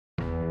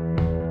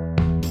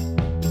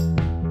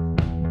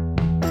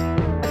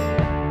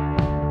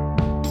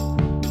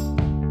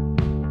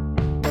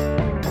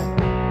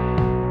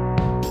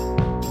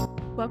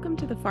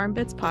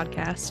FarmBits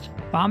podcast.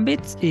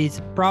 FarmBits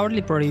is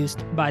proudly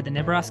produced by the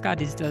Nebraska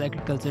Digital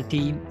Agriculture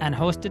team and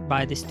hosted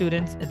by the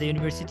students at the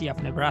University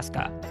of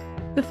Nebraska.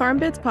 The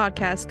FarmBits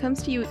podcast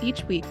comes to you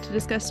each week to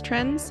discuss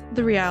trends,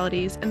 the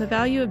realities, and the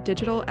value of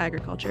digital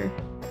agriculture.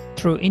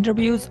 Through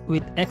interviews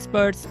with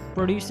experts,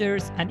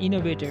 producers, and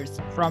innovators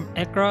from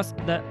across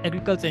the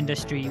agriculture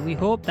industry, we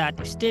hope that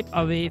you step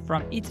away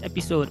from each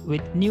episode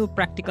with new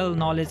practical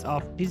knowledge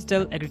of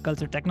digital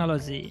agriculture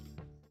technology.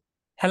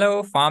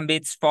 Hello,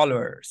 FarmBits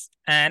followers,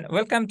 and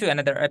welcome to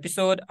another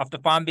episode of the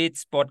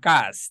FarmBits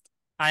podcast.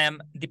 I am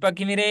Deepak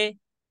Ghimire.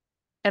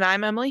 And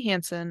I'm Emily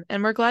Hanson,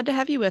 and we're glad to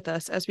have you with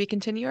us as we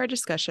continue our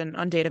discussion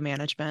on data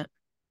management.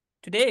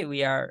 Today,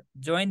 we are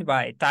joined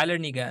by Tyler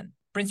Nigon,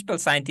 Principal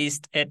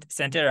Scientist at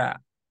Sentera.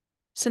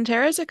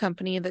 Sentera is a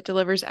company that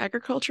delivers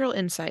agricultural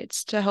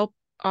insights to help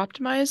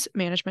optimize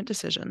management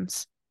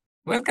decisions.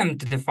 Welcome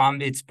to the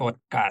FarmBits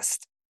podcast.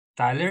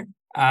 Tyler,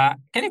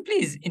 can you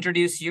please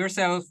introduce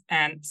yourself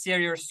and share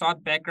your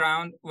short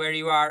background where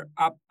you are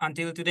up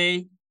until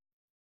today?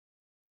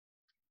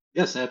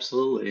 Yes,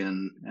 absolutely.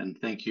 And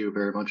thank you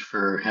very much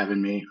for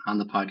having me on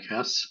the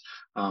podcast.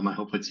 I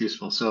hope it's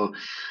useful. So,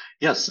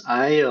 yes,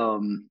 I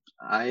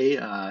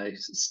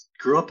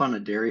grew up on a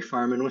dairy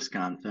farm in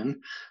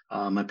Wisconsin.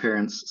 My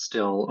parents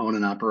still own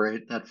and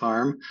operate that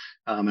farm,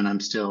 and I'm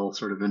still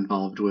sort of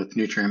involved with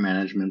nutrient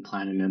management,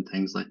 planning, and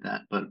things like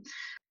that. But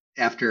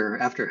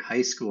after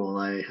high school,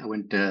 I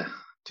went to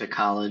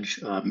college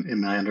in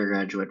my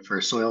undergraduate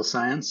for soil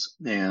science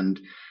and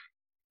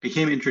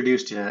became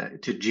introduced to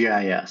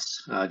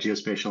GIS,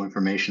 geospatial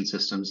information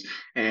systems,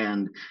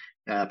 and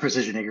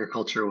precision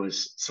agriculture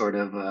was sort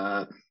of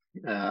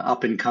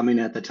up and coming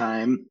at the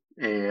time,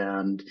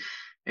 and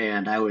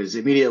I was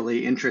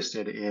immediately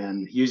interested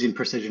in using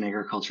precision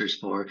agricultures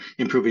for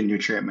improving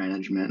nutrient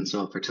management and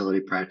soil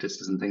fertility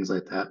practices and things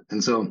like that.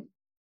 And so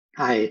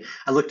I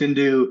looked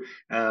into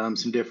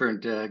some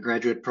different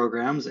graduate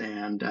programs,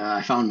 and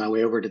I found my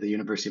way over to the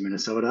University of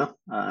Minnesota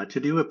to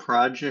do a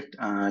project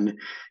on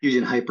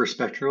using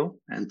hyperspectral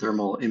and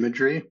thermal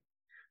imagery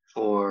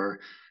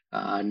for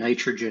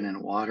nitrogen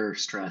and water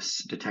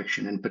stress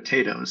detection in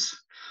potatoes.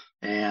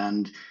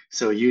 And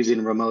so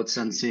using remote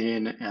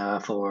sensing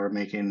for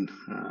making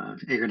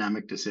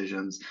agronomic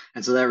decisions.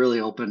 And so that really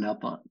opened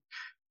up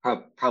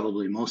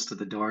probably most of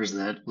the doors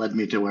that led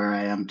me to where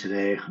I am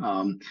today.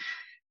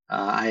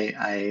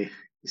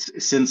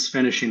 Since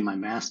finishing my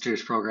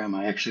master's program,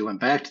 I actually went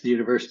back to the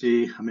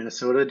University of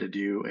Minnesota to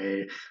do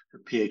a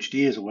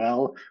PhD as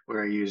well,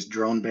 where I used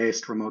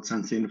drone-based remote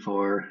sensing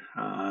for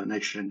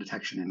nitrogen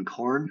detection in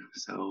corn.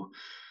 So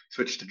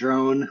switched to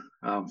drone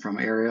from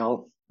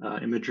aerial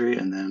imagery,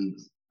 and then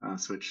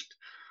switched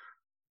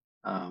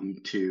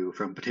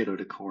from potato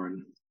to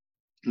corn.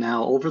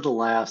 Now, over the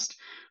last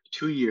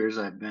 2 years,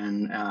 I've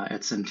been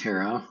at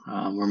Sentera,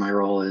 where my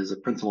role is a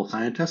principal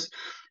scientist.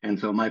 And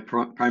so my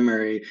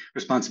primary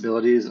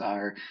responsibilities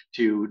are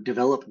to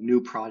develop new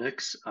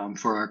products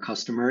for our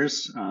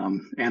customers,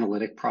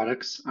 analytic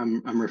products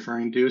I'm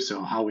referring to.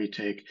 So how we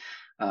take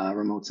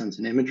remote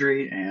sensing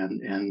imagery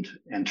and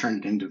turn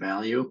it into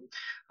value,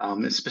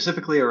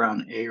 specifically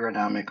around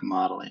agronomic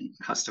modeling,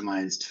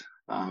 customized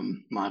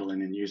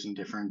modeling, and using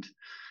different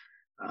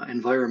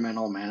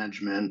environmental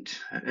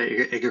management,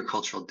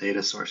 agricultural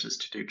data sources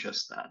to do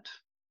just that.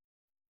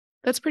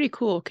 That's pretty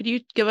cool. Could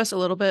you give us a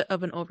little bit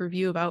of an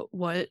overview about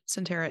what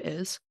Sentera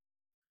is?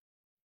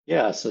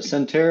 Yeah, so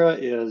Sentera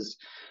is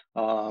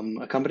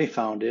a company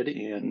founded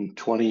in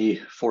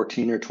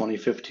 2014 or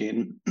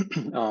 2015.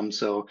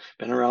 So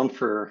been around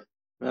for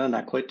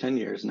not quite 10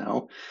 years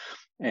now.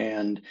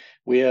 And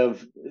we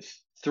have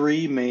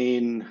three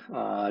main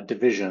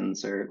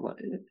divisions or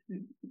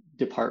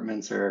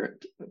departments or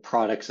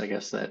products, I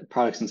guess, that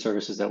products and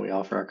services that we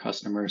offer our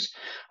customers.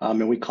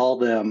 And we call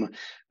them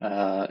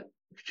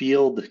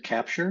field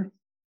capture,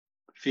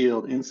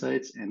 field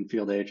insights, and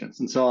field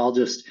agents. And so I'll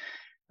just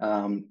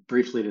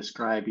briefly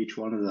describe each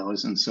one of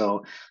those. And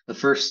so the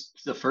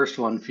first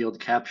one, field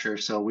capture.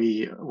 So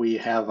we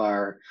have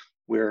our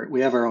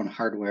own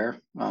hardware,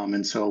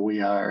 and so we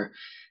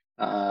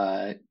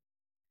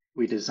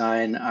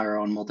design our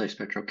own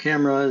multispectral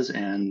cameras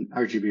and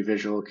RGB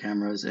visual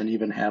cameras, and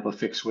even have a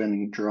fixed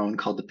wing drone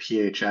called the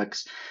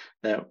PHX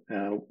that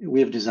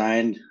we have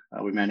designed,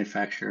 we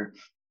manufacture,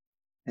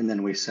 and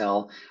then we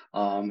sell.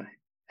 And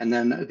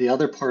then the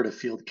other part of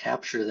field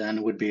capture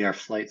then would be our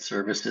flight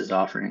services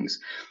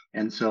offerings.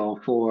 And so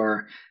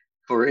for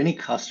any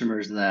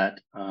customers that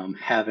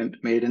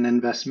haven't made an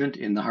investment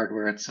in the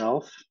hardware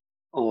itself,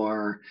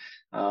 or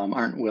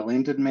aren't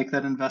willing to make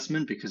that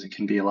investment because it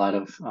can be a lot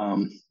of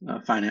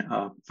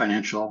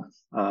financial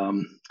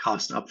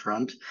cost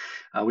upfront,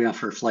 we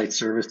offer flight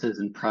services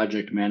and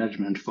project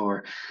management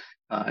for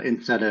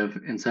instead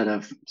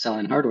of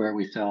selling hardware,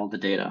 we sell the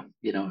data.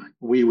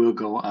 We will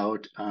go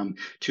out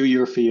to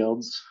your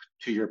fields,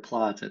 to your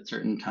plots at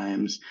certain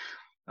times,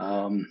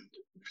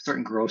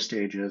 certain growth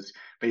stages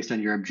based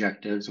on your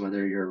objectives,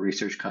 whether you're a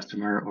research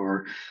customer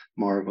or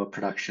more of a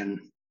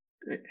production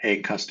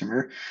egg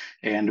customer.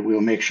 And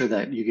we'll make sure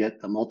that you get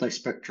the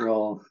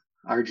multispectral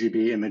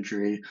RGB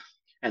imagery,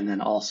 and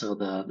then also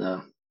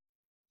the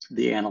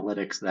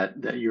analytics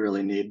that you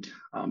really need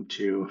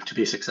to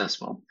be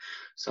successful.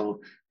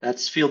 So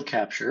that's field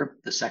capture.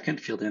 The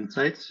second, field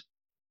insights.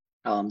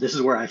 This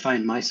is where I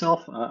find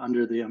myself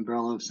under the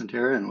umbrella of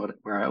Sentera and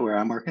where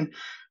I'm working.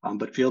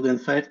 But field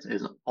insights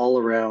is all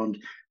around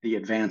the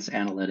advanced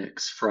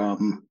analytics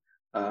from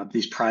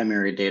these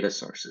primary data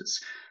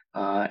sources,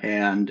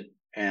 and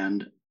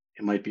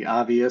it might be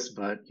obvious,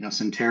 but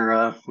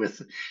Sentera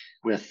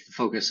with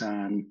focus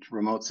on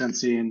remote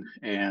sensing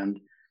and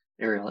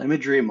aerial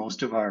imagery,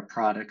 most of our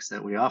products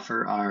that we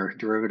offer are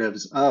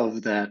derivatives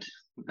of that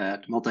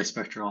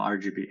multispectral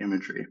RGB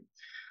imagery.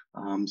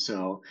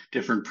 So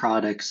different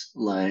products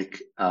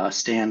like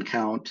stand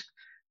count,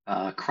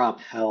 crop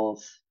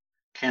health,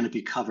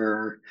 canopy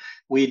cover,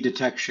 weed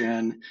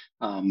detection,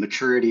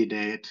 maturity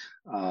date,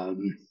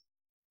 and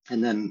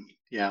then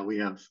we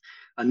have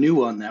a new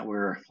one that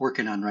we're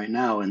working on right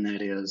now, and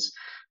that is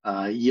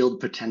yield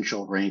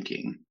potential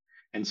ranking.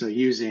 And so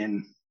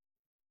using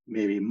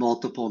maybe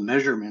multiple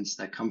measurements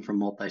that come from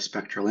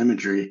multispectral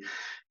imagery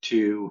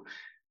to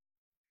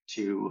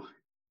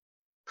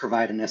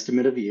provide an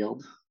estimate of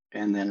yield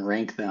and then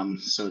rank them.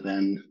 So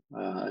then,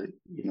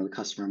 the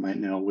customer might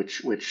know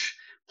which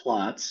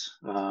plots,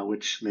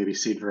 which maybe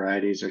seed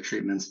varieties or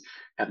treatments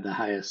have the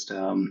highest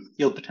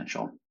yield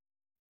potential.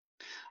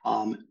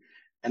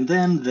 And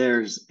then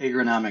there's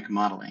agronomic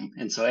modeling.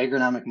 And so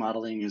agronomic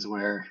modeling is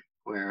where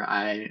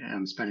I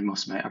am spending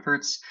most of my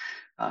efforts.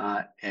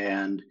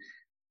 And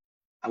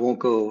I won't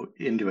go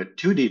into it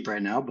too deep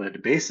right now,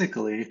 but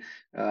basically,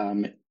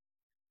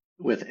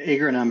 with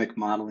agronomic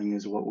modeling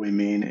is what we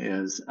mean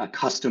is a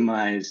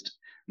customized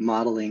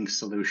modeling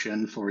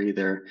solution for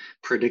either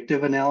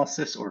predictive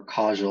analysis or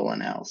causal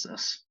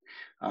analysis.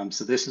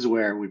 So this is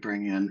where we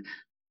bring in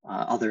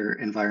other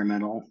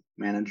environmental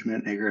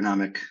management,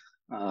 agronomic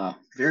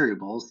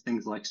variables,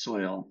 things like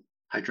soil,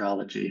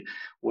 hydrology,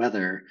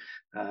 weather,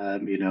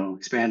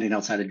 expanding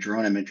outside of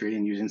drone imagery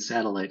and using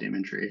satellite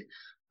imagery.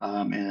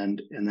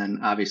 And then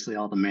obviously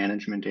all the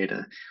management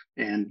data,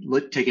 and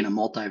taking a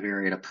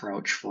multivariate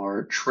approach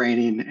for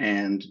training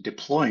and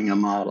deploying a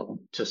model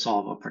to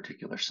solve a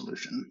particular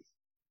solution.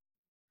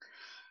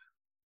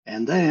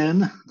 And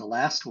then the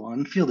last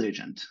one, Field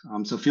Agent.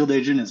 So Field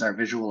Agent is our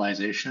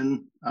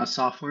visualization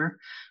software.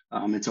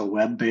 It's a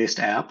web-based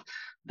app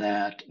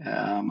that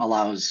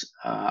allows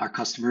our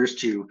customers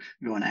to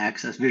go and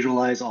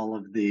visualize all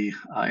of the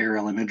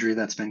aerial imagery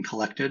that's been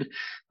collected.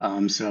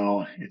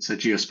 So it's a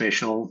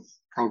geospatial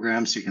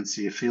program, so you can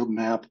see a field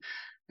map,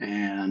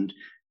 and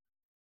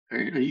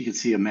you can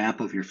see a map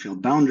of your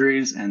field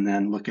boundaries, and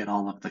then look at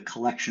all of the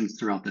collections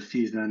throughout the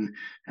season.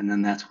 And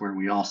then that's where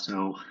we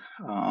also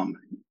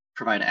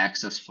provide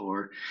access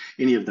for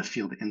any of the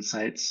field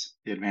insights,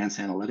 the advanced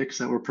analytics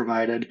that were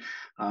provided.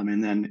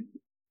 And then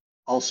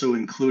also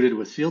included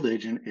with Field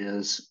Agent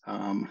is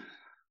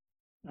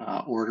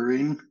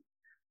ordering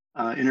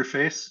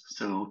interface.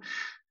 So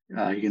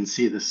you can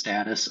see the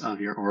status of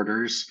your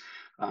orders,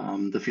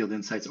 the Field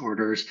Insights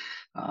orders,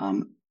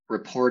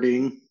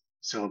 reporting,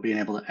 so being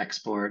able to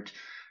export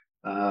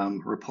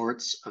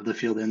reports of the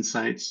Field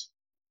Insights,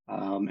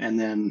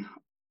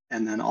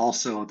 and then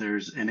also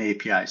there's an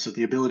API, so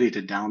the ability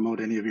to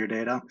download any of your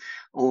data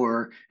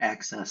or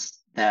access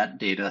that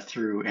data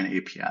through an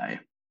API.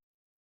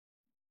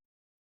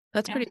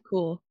 That's pretty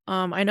cool.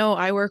 I know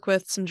I work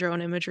with some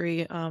drone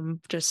imagery,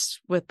 just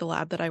with the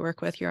lab that I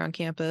work with here on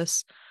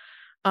campus.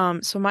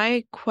 So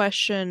my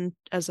question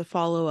as a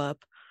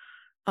follow-up,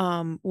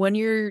 when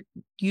you're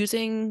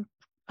using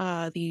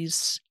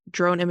these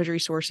drone imagery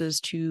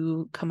sources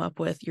to come up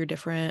with your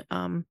different,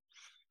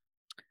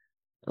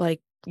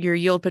 like your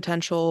yield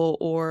potential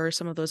or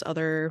some of those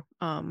other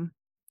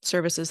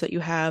services that you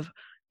have,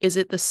 is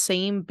it the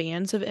same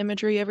bands of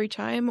imagery every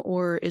time,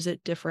 or is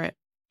it different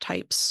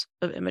types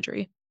of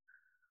imagery?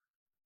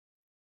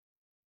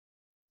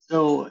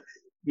 So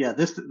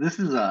this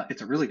is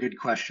it's a really good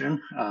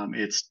question.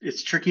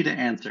 It's tricky to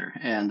answer,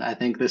 and I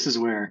think this is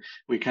where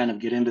we kind of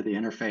get into the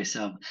interface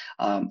of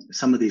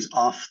some of these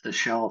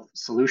off-the-shelf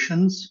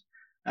solutions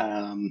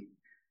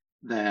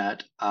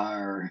that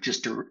are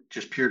just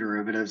pure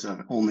derivatives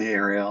of only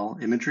aerial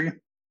imagery,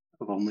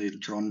 of only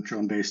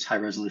drone-based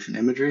high-resolution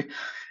imagery,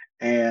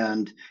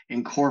 and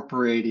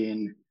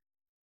incorporating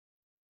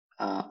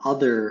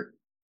other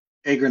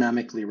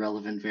agronomically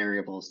relevant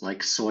variables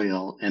like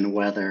soil and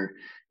weather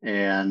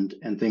and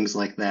things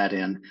like that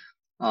in.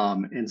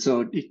 And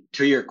so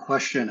to your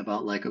question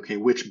about like, okay,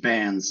 which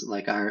bands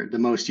like are the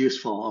most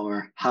useful,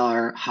 or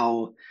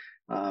how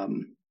are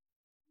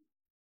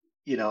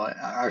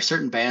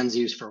certain bands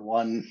used for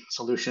one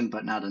solution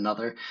but not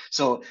another?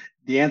 So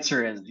the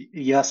answer is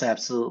yes,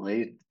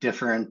 absolutely.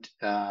 Different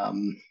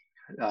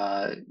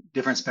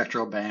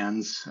spectral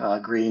bands,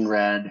 green,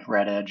 red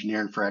edge, near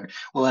infrared,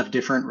 will have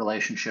different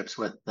relationships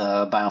with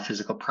the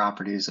biophysical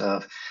properties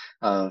of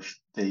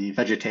the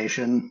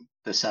vegetation,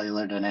 the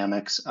cellular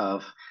dynamics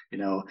of,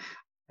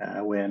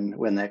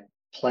 when that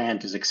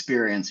plant is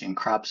experiencing,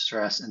 crop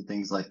stress and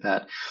things like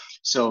that.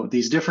 So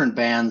these different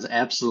bands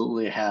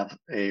absolutely have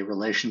a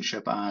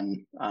relationship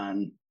on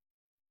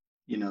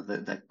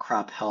the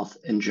crop health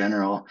in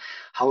general.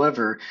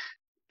 However,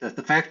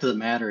 the fact of the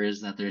matter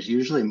is that there's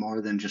usually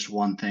more than just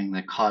one thing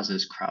that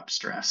causes crop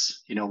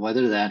stress.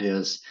 Whether that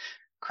is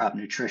crop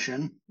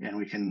nutrition, and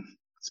we can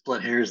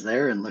split hairs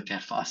there and look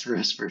at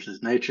phosphorus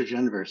versus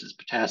nitrogen versus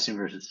potassium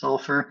versus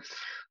sulfur,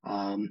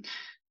 or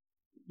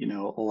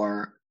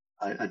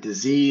a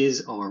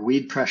disease or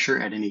weed pressure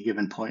at any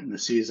given point in the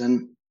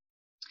season.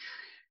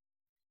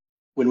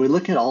 When we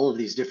look at all of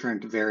these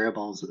different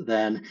variables,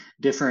 then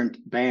different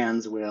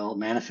bands will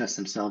manifest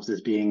themselves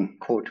as being,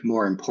 quote,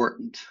 more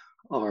important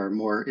or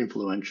more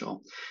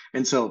influential.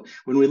 And so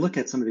when we look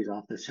at some of these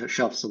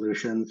off-the-shelf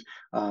solutions,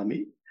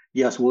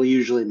 yes, we'll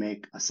usually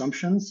make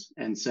assumptions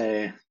and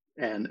say,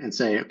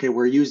 okay,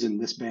 we're using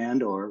this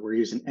band, or we're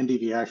using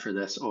NDVI for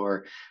this,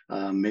 or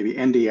maybe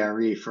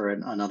NDRE for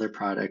another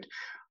product,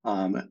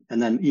 and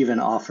then even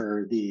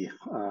offer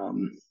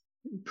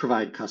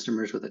provide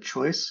customers with a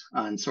choice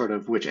on sort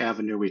of which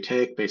avenue we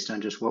take based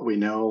on just what we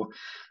know.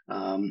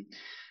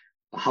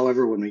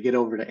 However, when we get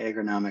over to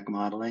agronomic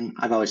modeling,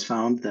 I've always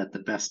found that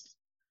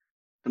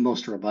the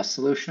most robust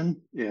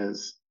solution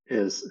is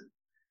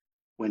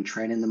when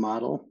training the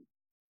model,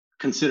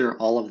 consider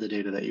all of the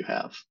data that you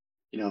have.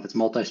 If it's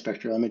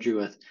multispectral imagery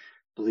with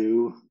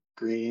blue,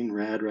 green,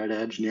 red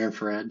edge, near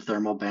infrared,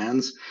 thermal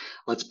bands,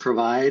 let's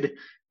provide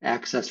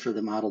access for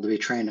the model to be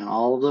trained on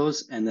all of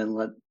those, and then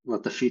let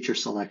the feature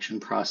selection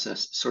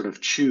process sort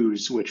of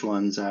choose which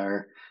ones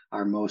are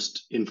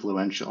most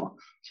influential.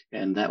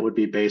 And that would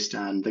be based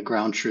on the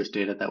ground truth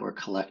data that were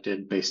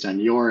collected based on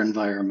your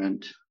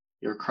environment,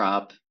 your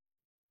crop,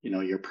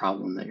 your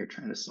problem that you're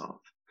trying to solve.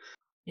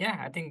 Yeah,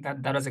 I think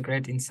that was a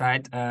great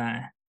insight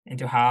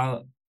into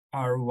how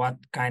or what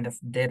kind of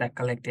data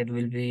collected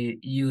will be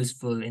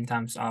useful in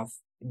terms of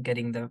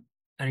getting the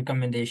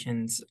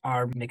recommendations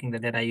or making the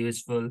data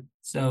useful.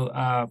 So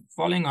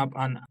following up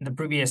on the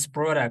previous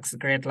products,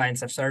 great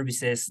lines of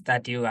services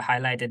that you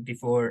highlighted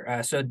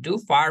before. So do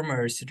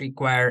farmers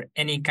require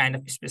any kind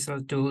of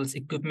special tools,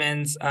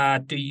 equipments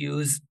to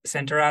use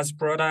Sentera's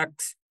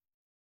products?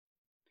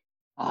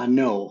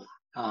 No.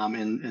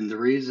 And the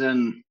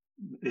reason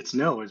it's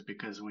no is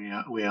because we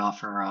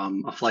offer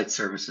a flight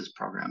services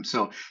program.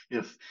 So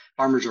if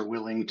farmers are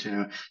willing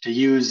to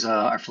use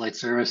our flight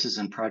services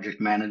and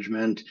project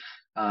management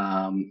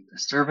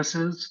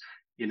services,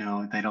 they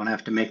don't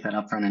have to make that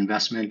upfront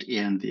investment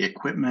in the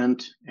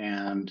equipment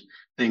and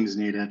things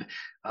needed.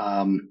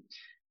 And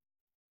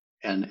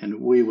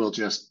we will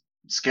just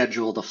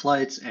schedule the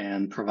flights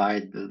and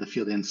provide the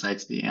field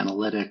insights, the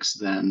analytics,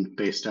 then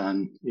based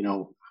on,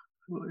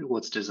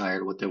 what's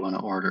desired, what they want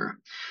to order.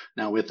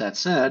 Now, with that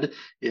said,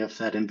 if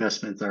that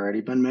investment's already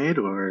been made,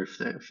 or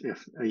if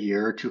a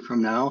year or two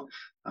from now,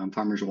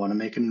 farmers want to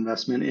make an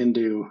investment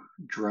into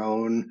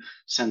drone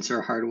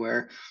sensor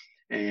hardware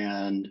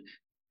and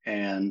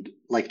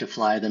like to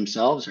fly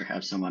themselves or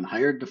have someone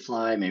hired to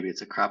fly, maybe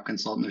it's a crop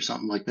consultant or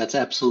something like that's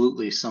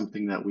absolutely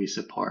something that we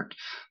support.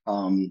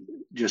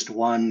 Just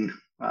one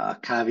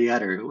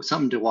caveat or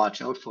something to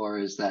watch out for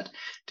is that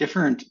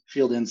different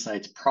field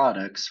insights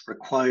products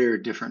require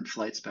different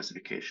flight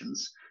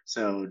specifications.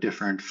 So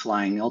different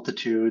flying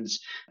altitudes.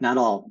 Not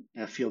all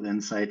field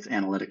insights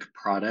analytic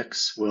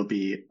products will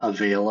be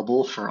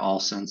available for all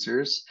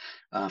sensors.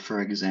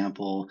 For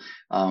example,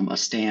 a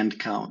stand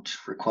count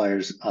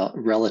requires a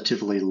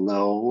relatively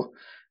low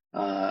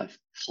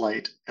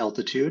flight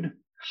altitude,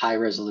 high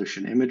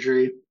resolution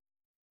imagery,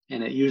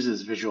 and it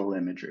uses visual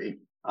imagery.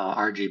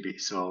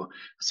 RGB, so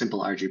a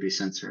simple RGB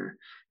sensor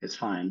is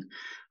fine.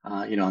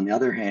 On the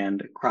other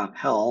hand, crop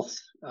health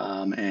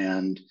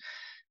and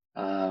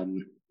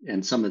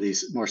some of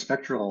these more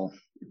spectral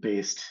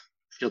based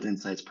field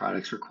insights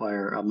products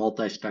require a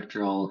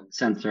multispectral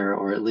sensor,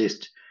 or at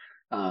least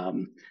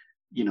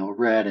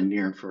red and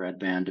near infrared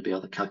band to be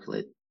able to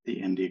calculate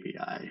the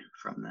NDVI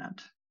from that.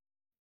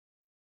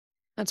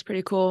 That's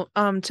pretty cool.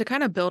 To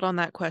kind of build on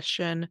that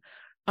question,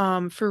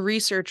 for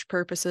research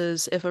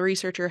purposes, if a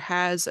researcher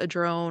has a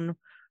drone,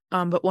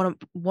 but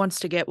wants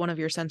to get one of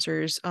your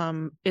sensors,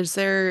 is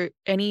there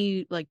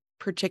any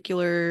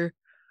particular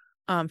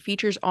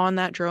features on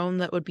that drone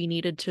that would be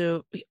needed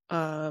to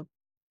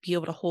be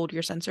able to hold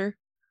your sensor?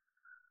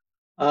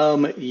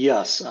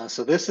 Yes.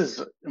 So this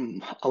is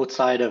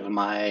outside of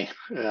my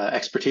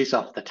expertise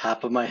off the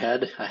top of my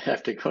head. I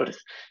have to go to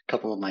a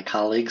couple of my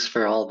colleagues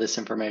for all this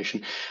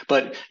information.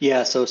 But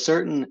yeah, so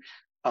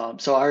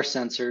our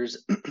sensors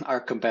are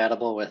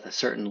compatible with a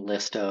certain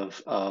list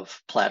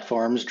of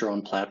platforms,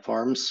 drone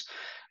platforms,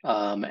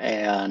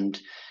 and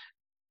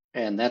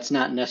that's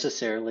not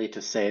necessarily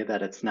to say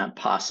that it's not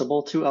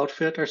possible to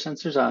outfit our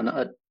sensors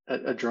on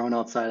a drone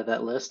outside of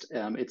that list.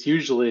 It's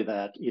usually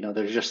that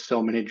there's just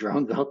so many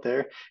drones out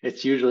there.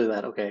 It's usually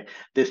that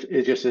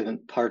it just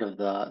isn't part of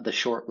the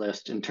short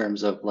list in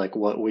terms of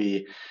what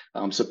we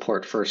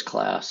support first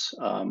class.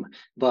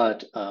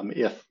 But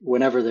if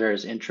whenever there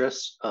is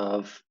interest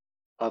of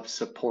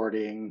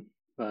supporting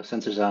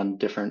sensors on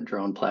different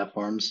drone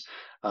platforms,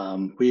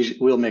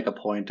 we'll make a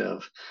point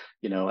of,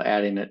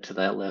 adding it to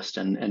that list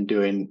and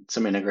doing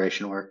some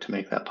integration work to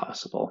make that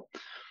possible.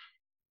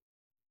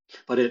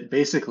 But it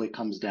basically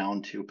comes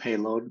down to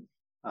payload.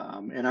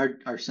 And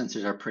our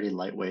sensors are pretty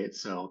lightweight,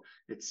 so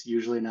it's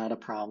usually not a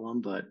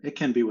problem, but it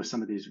can be with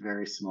some of these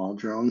very small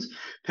drones.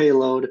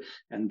 Payload,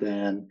 and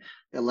then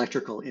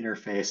electrical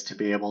interface to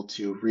be able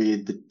to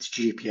read the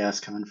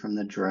GPS coming from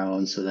the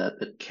drone so that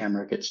the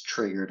camera gets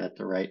triggered at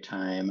the right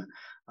time.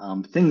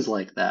 Things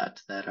like that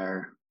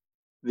are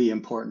the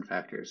important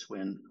factors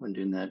when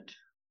doing that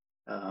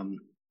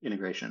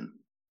integration.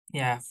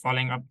 Yeah,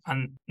 following up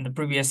on the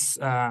previous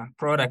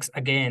products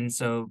again.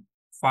 So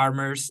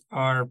farmers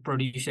or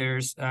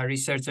producers,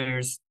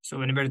 researchers, so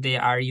whenever they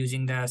are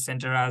using the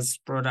Sentera's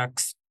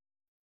products,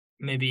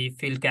 maybe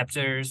field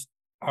captures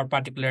or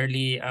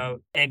particularly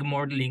egg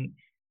modeling.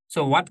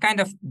 So what kind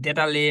of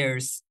data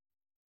layers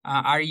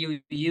are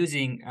you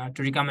using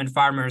to recommend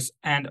farmers,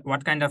 and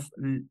what kind of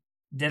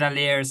data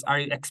layers are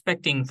you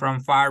expecting from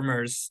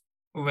farmers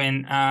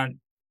when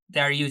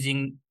they are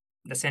using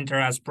the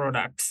Sentera's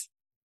products?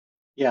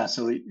 Yeah,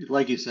 so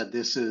like you said,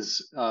 this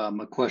is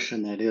a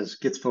question that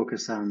gets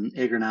focused on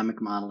agronomic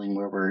modeling,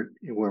 where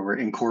we're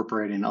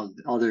incorporating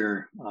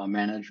other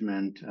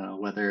management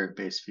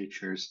weather-based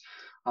features.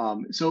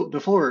 So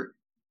before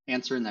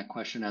answering that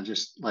question, I'll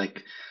just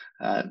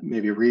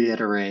maybe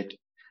reiterate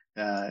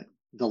the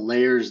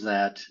layers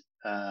that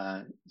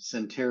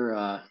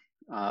Sentera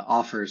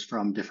offers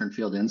from different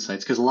field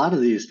insights, because a lot of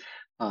these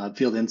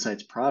field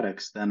insights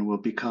products then will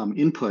become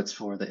inputs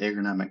for the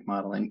agronomic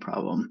modeling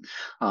problem.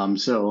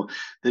 So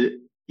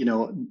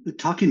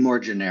talking more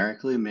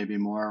generically, maybe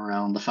more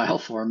around the file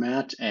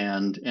format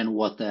and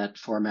what that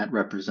format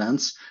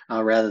represents,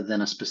 rather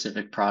than a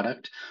specific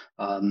product.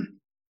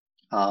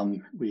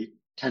 We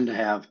tend to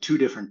have two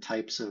different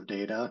types of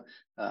data,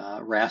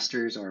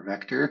 rasters or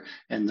vector,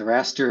 and the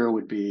raster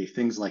would be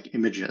things like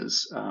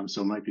images.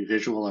 So it might be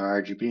visual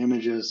or RGB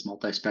images,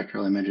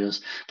 multispectral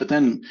images, but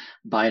then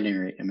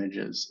binary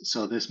images.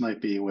 So this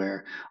might be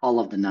where all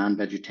of the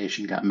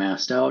non-vegetation got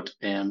masked out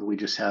and we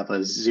just have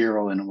a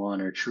 0 and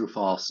 1 or true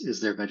false. Is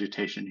there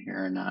vegetation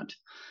here or not?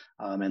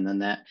 And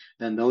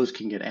then those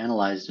can get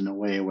analyzed in a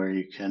way where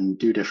you can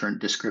do different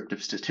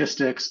descriptive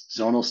statistics,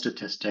 zonal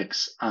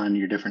statistics on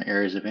your different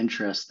areas of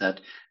interest that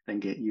then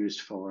get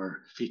used for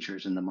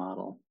features in the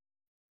model.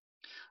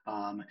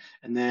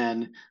 And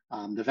then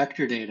the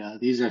vector data,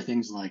 these are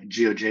things like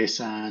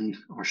GeoJSON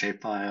or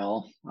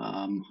shapefile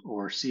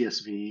or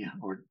CSV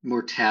or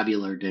more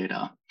tabular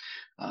data.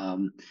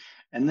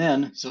 And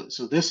then,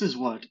 so this is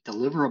what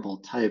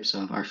deliverable types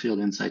of our Field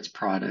Insights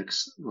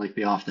products, like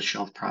the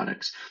off-the-shelf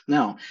products.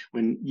 Now,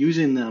 when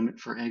using them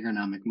for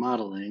agronomic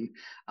modeling,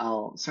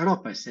 I'll start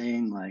off by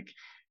saying,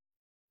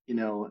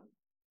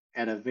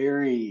 at a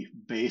very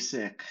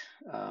basic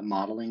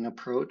modeling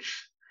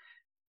approach,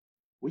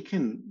 we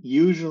can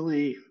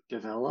usually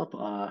develop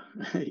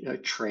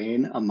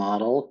train a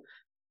model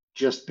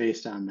just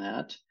based on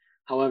that.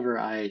 However,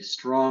 I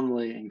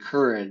strongly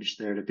encourage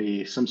there to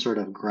be some sort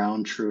of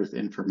ground truth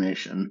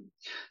information.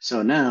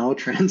 So now,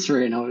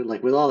 transferring,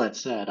 with all that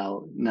said,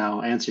 I'll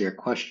now answer your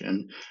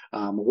question.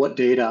 What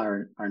data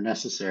are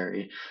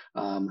necessary?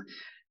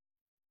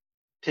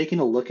 Taking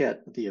a look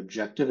at the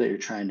objective that you're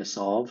trying to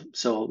solve.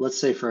 So let's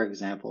say, for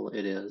example,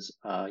 it is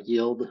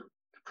yield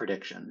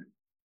prediction,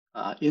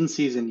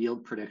 in-season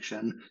yield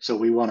prediction. So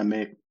we want to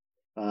make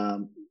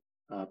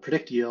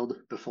predict yield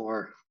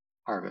before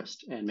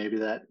harvest, and maybe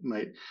that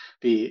might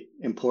be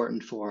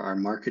important for our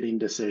marketing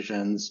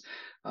decisions,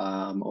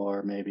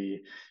 or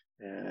maybe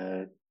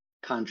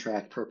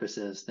contract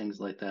purposes, things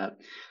like that.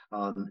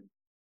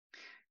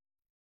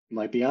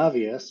 Might be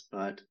obvious,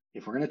 but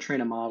if we're going to train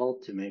a model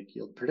to make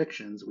yield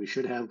predictions, we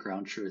should have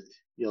ground truth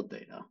yield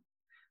data.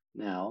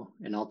 Now,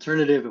 an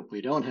alternative, if we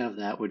don't have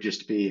that, would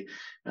just be,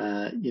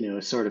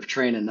 sort of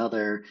train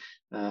another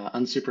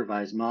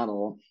unsupervised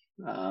model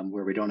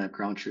where we don't have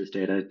ground truth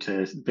data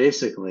to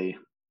basically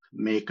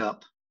make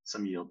up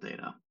some yield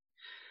data.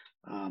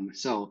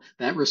 So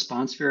that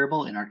response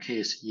variable, in our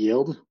case,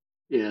 yield,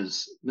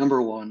 is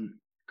number one,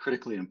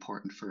 critically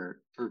important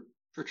for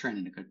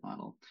training a good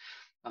model.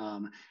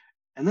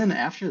 And then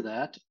after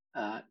that,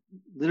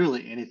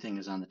 literally anything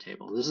is on the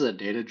table. This is a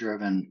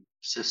data-driven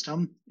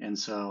system, and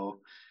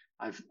so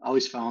I've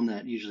always found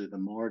that usually the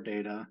more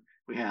data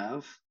we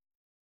have,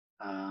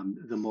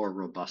 the more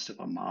robust of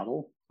a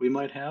model we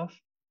might have.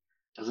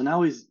 Doesn't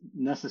always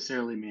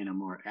necessarily mean a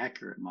more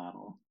accurate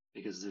model,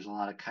 because there's a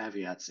lot of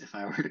caveats if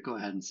I were to go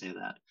ahead and say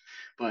that.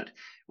 But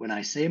when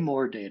I say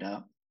more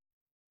data,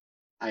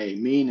 I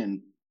mean,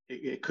 and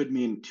it could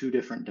mean two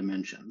different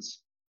dimensions.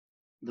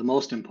 The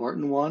most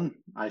important one,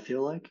 I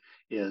feel like,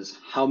 is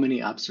how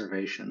many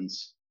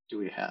observations do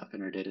we have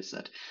in our data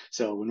set.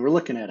 So when we're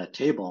looking at a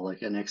table,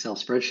 like an Excel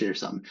spreadsheet or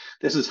something,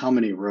 this is how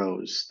many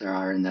rows there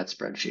are in that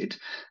spreadsheet.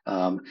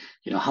 How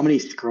many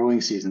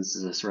growing seasons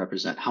does this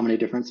represent? How many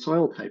different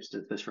soil types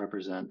does this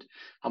represent?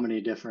 How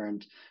many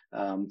different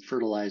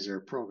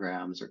fertilizer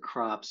programs or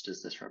crops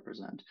does this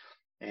represent?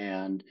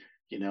 And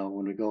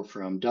When we go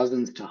from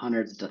dozens to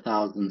hundreds to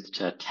thousands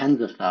to tens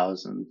of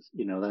thousands,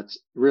 that's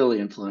really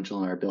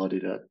influential in our ability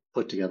to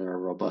put together a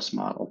robust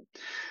model.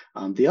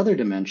 The other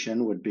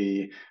dimension would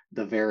be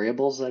the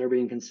variables that are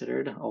being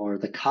considered, or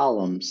the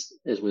columns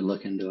as we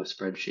look into a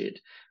spreadsheet.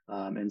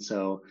 And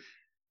so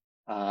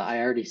I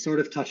already sort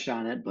of touched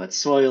on it, but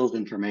soils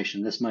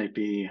information, this might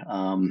be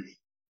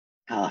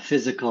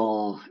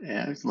physical,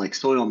 like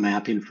soil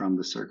mapping from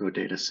the Circo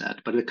data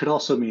set, but it could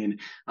also mean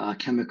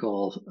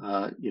chemical,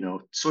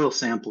 soil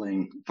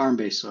sampling,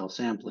 farm-based soil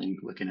sampling,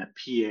 looking at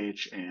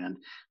pH and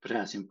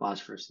potassium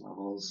phosphorus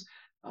levels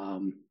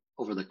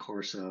over the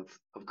course of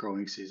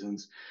growing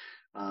seasons.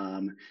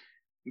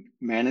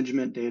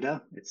 Management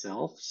data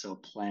itself, so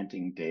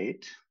planting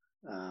date,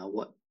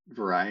 what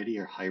variety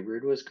or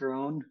hybrid was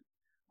grown,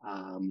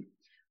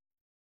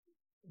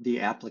 the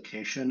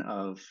application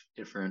of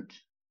different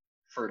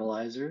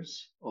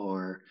fertilizers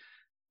or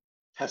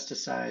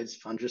pesticides,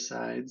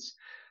 fungicides.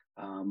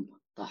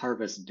 The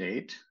harvest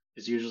date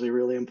is usually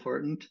really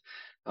important.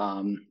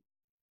 And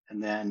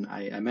then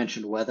I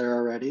mentioned weather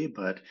already,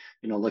 but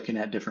looking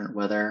at different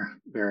weather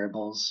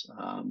variables,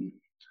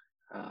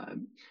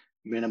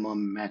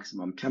 minimum,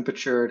 maximum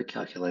temperature to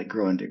calculate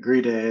growing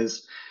degree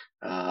days,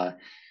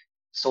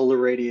 solar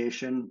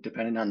radiation,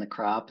 depending on the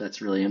crop,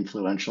 that's really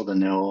influential to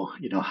know,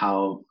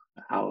 how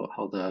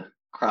the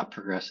crop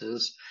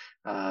progresses.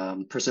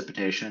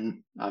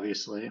 Precipitation,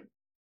 obviously.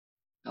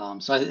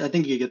 So I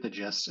think you get the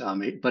gist,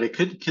 but it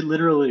could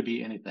literally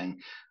be anything.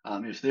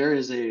 If there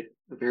is a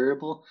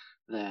variable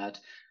that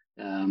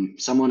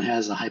someone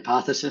has a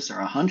hypothesis or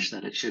a hunch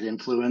that it should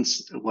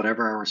influence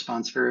whatever our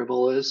response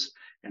variable is,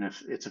 and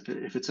if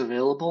it's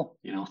available,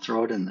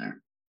 throw it in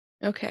there.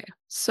 Okay,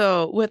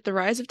 so with the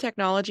rise of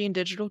technology and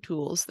digital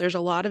tools, there's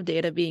a lot of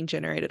data being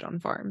generated on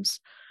farms.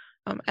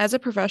 As a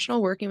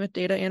professional working with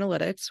data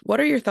analytics, what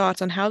are your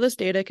thoughts on how this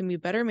data can be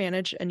better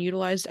managed and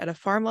utilized at a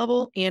farm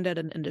level and at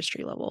an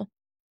industry level?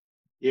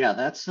 Yeah,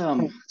 that's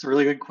a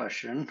really good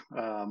question.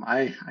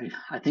 I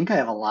think I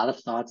have a lot of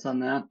thoughts on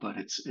that, but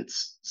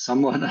it's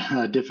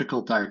somewhat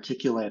difficult to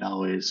articulate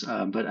always.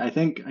 But I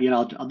think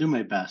I'll do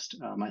my best.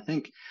 I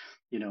think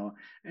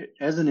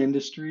as an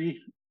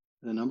industry,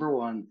 the number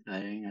one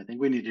thing I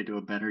think we need to do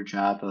a better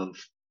job of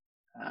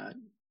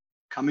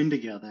coming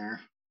together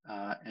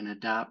and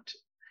adopt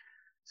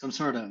some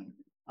sort of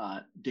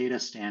data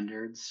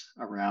standards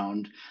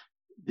around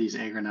these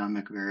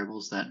agronomic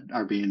variables that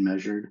are being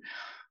measured.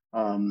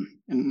 And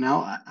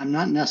now I'm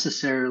not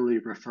necessarily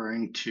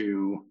referring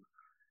to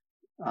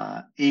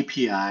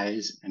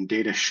APIs and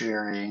data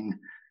sharing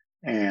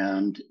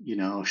and,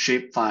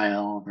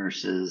 shapefile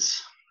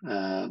versus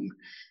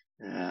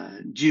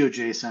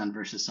GeoJSON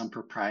versus some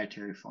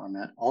proprietary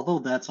format, although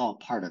that's all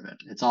part of it.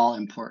 It's all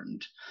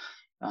important.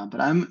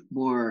 But I'm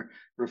more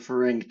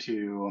referring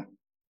to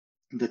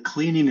the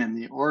cleaning and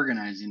the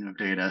organizing of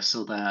data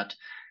so that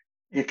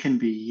it can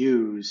be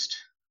used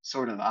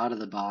sort of out of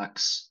the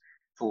box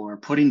for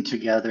putting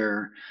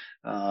together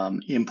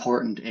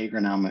important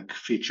agronomic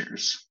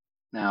features.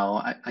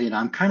 Now,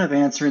 I'm kind of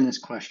answering this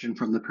question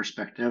from the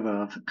perspective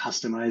of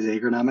customized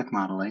agronomic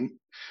modeling.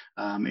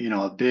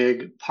 A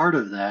big part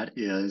of that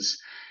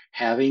is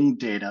having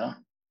data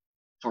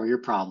for your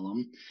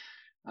problem,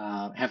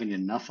 having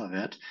enough of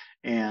it,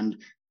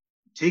 and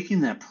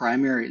taking those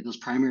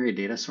primary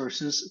data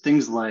sources,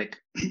 things like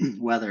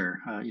weather,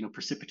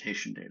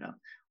 precipitation data,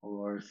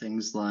 or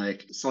things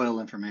like soil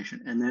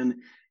information, and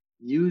then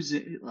use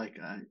it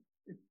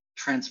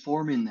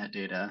transforming that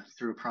data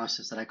through a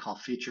process that I call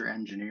feature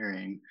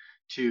engineering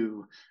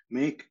to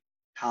make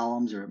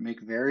columns or make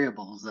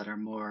variables that are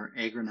more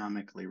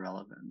agronomically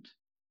relevant.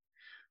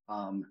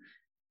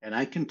 And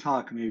I can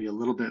talk maybe a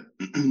little bit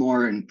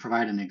more and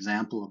provide an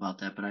example about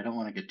that, but I don't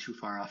want to get too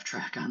far off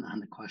track on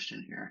the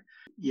question here.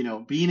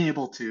 Being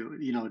able to,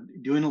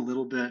 doing a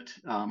little bit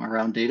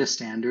around data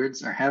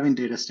standards or having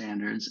data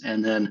standards,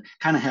 and then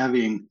kind of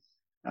having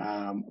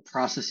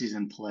processes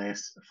in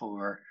place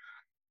for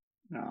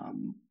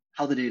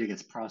how the data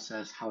gets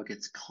processed, how it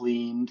gets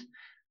cleaned,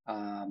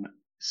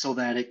 so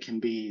that it can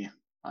be,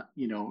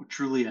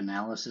 truly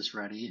analysis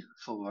ready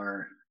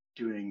for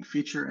doing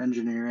feature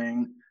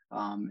engineering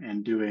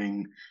and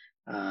doing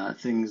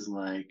things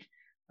like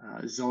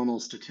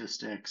zonal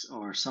statistics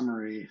or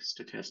summary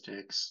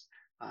statistics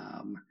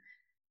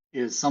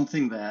is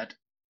something that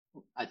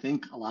I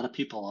think a lot of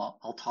people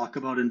I'll talk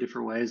about in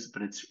different ways,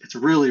 but it's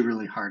really,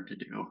 really hard to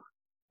do.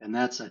 And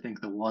that's, I think,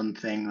 the one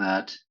thing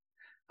that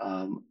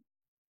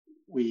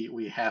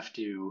we have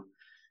to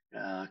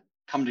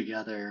come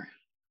together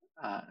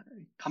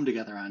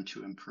on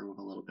to improve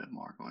a little bit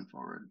more going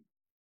forward.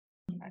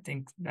 I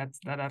think that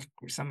are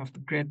some of the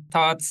great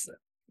thoughts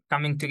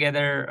coming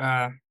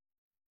together,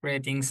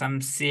 creating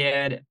some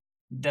shared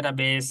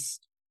database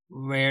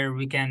where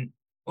we can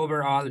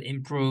overall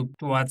improve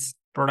towards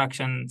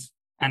productions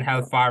and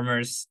help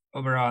farmers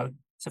overall.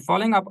 So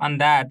following up on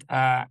that,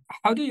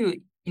 how do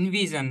you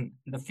envision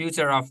the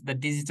future of the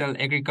digital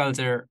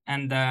agriculture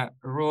and the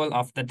role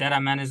of the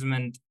data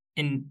management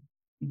in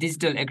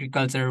digital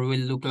agriculture will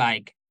look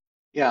like?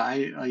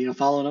 Yeah,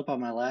 following up on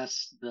my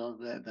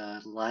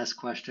the last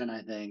question,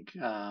 I think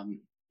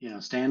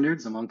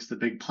standards amongst the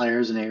big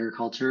players in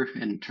agriculture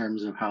in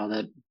terms of how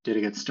that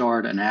data gets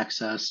stored and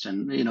accessed,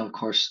 and of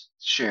course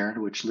shared,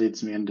 which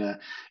leads me into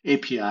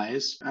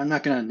APIs. I'm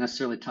not going to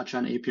necessarily touch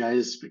on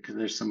APIs because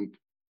there's some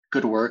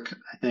good work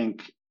I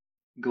think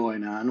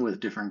going on with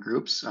different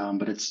groups,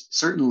 but it's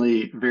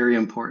certainly very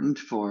important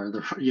for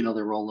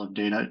the role of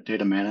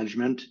data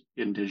management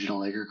in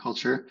digital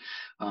agriculture.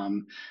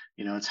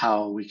 It's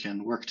how we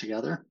can work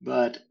together.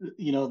 But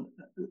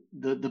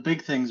the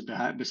big things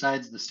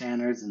besides the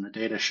standards and the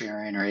data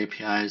sharing or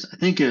APIs, I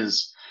think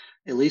is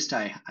at least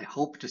I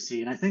hope to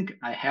see, and I think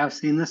I have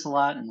seen this a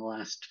lot in the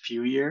last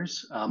few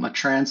years,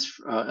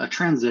 a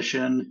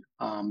transition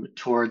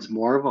towards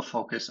more of a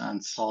focus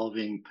on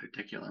solving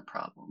particular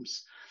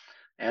problems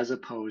as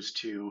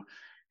opposed to,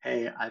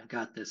 hey, I've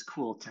got this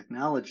cool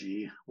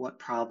technology. What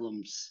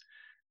problems,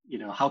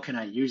 how can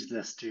I use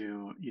this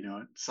to,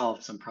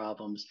 solve some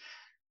problems?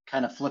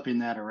 Kind of flipping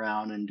that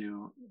around and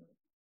do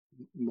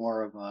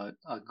more of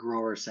a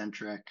grower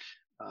centric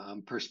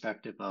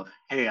perspective of,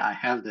 hey, I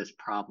have this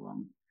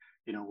problem.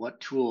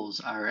 What tools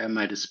are at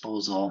my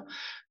disposal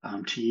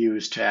to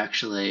use to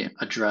actually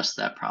address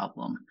that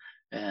problem?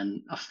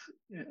 And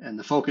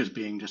the focus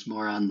being just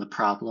more on the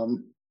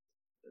problem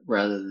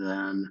rather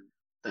than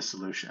the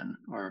solution,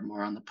 or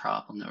more on the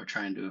problem that we're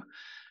trying to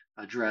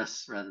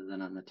address rather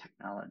than on the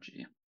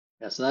technology.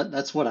 Yeah, so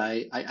that's what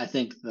I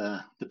think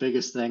the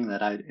biggest thing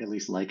that I at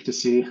least like to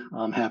see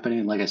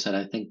happening. Like I said,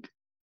 I think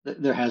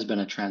there has been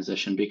a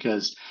transition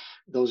because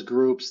those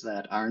groups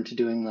that aren't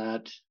doing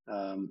that,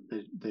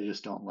 they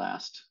just don't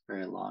last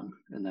very long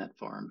in that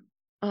form.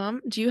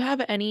 Do you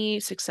have any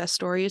success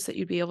stories that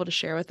you'd be able to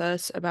share with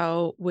us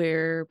about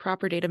where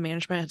proper data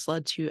management has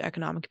led to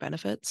economic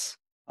benefits?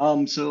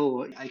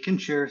 So I can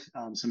share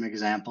some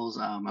examples.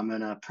 I'm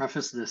going to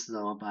preface this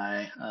though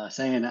by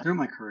saying that through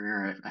my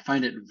career, I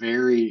find it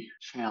very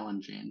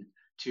challenging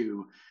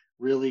to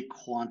really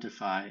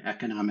quantify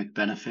economic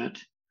benefit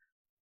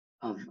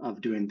of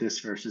doing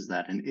this versus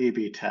that, an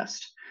A/B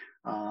test.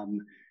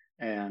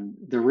 And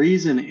the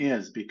reason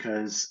is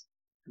because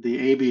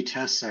the A/B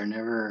tests are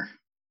never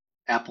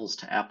apples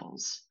to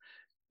apples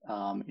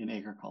in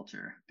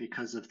agriculture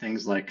because of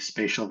things like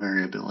spatial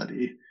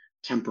variability,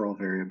 temporal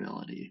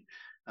variability,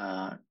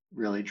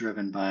 really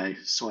driven by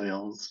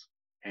soils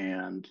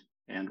and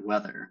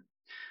weather.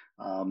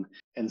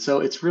 And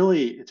so it's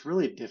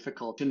really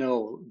difficult to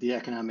know the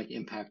economic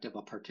impact of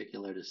a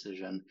particular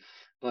decision.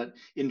 But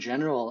in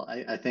general,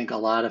 I think a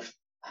lot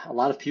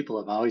of people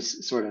have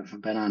always sort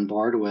of been on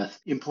board with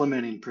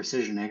implementing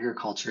precision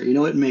agriculture.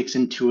 It makes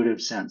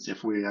intuitive sense.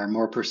 If we are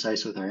more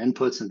precise with our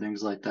inputs and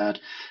things like that,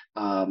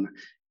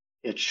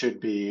 it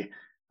should be,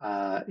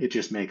 it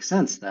just makes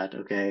sense that,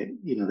 okay,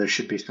 there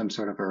should be some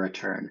sort of a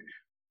return.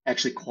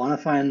 Actually,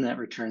 quantifying that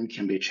return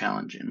can be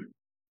challenging.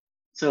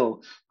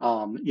 So,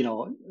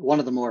 one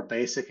of the more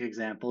basic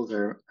examples,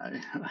 or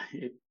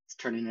it's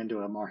turning into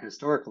a more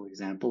historical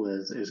example,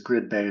 is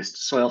grid-based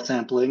soil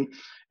sampling,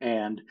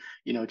 and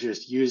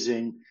just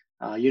using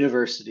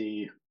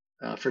university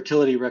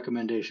fertility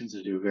recommendations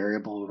to do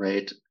variable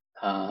rate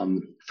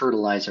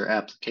fertilizer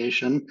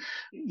application.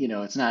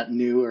 It's not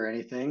new or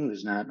anything.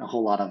 There's not a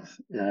whole lot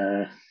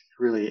of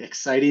really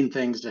exciting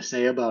things to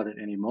say about it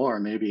anymore,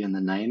 maybe in the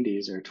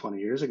 90s or 20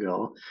 years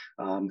ago.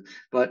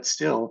 But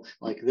still,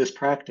 like this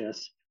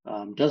practice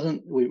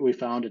we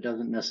found it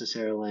doesn't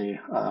necessarily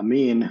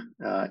mean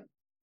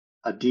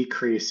a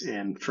decrease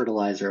in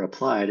fertilizer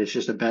applied. It's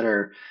just a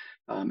better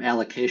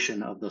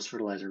allocation of those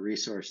fertilizer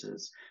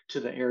resources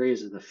to the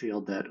areas of the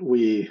field that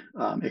we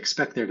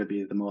expect there to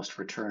be the most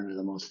return or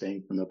the most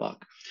bang from the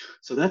buck.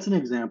 So that's an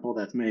example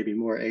that's maybe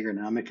more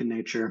agronomic in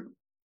nature.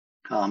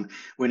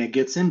 When it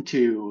gets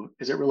into,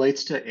 as it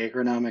relates to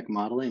agronomic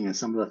modeling and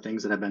some of the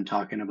things that I've been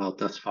talking about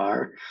thus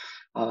far,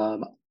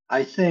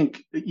 I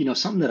think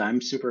something that I'm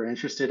super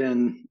interested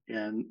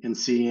in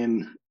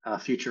seeing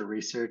future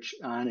research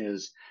on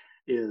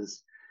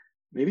is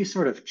maybe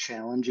sort of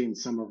challenging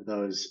some of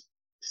those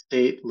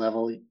state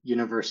level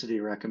university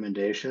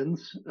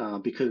recommendations,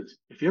 because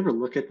if you ever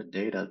look at the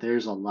data,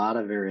 there's a lot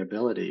of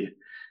variability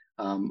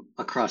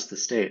across the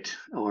state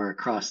or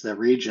across the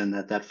region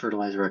that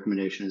fertilizer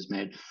recommendation is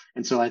made.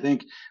 And so I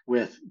think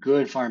with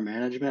good farm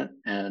management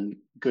and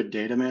good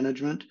data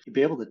management, you'd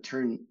be able to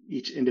turn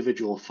each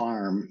individual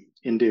farm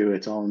into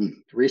its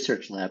own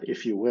research lab,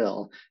 if you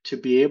will, to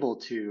be able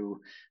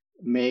to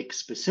make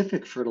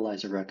specific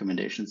fertilizer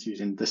recommendations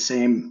using the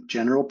same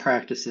general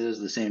practices,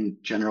 the same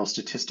general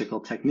statistical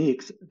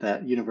techniques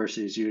that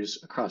universities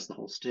use across the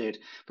whole state,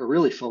 but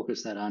really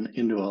focus that on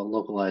into a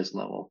localized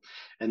level.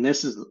 And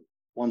this is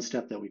one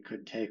step that we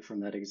could take from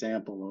that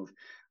example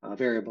of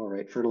variable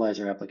rate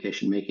fertilizer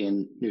application,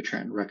 making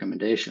nutrient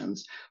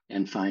recommendations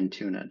and fine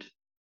tune it.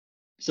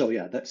 So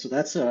yeah, that's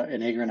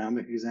an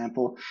agronomic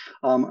example.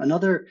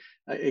 Another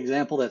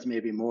example that's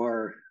maybe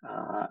more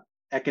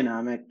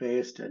economic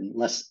based and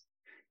less,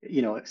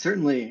 it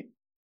certainly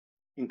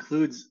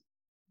includes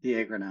the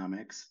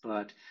agronomics,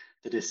 but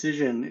The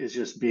decision is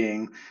just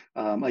being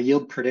a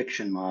yield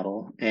prediction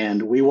model,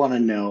 and we want to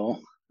know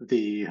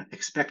the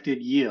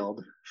expected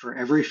yield for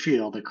every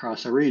field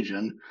across a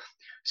region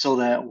so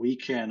that we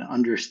can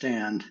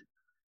understand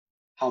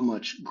how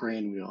much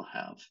grain we'll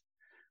have.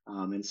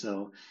 And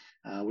so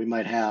we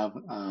might have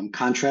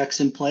contracts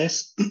in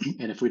place,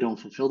 and if we don't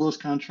fulfill those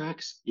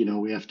contracts,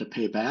 we have to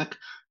pay back.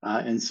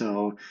 And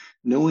so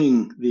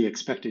knowing the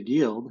expected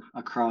yield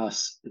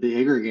across the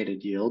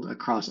aggregated yield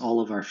across all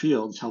of our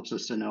fields helps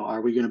us to know,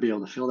 are we going to be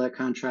able to fill that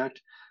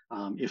contract?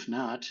 If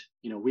not,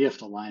 we have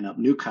to line up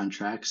new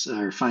contracts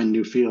or find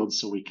new fields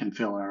so we can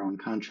fill our own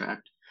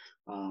contract.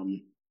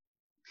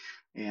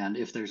 And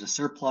if there's a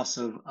surplus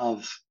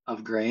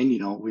of grain,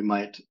 we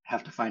might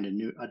have to find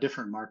a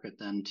different market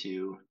then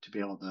to be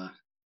able to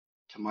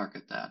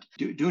market that.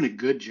 Doing a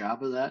good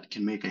job of that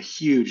can make a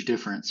huge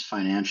difference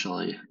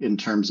financially in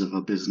terms of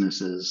a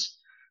business's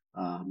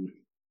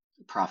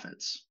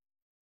profits.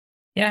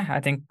 Yeah, I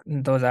think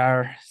those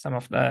are some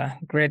of the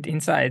great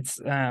insights.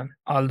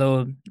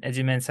 Although, as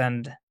you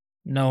mentioned,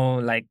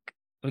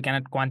 we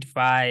cannot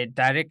quantify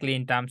directly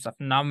in terms of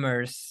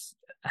numbers,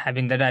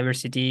 having the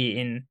diversity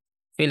in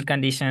field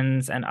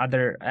conditions and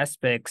other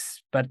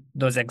aspects. But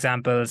those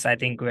examples, I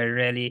think, were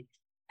really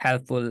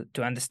helpful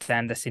to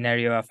understand the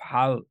scenario of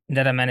how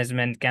data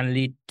management can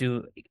lead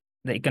to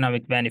the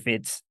economic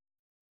benefits.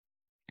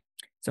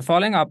 So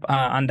following up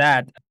on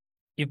that,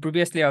 you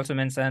previously also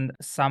mentioned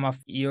some of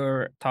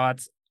your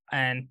thoughts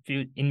and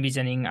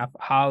envisioning of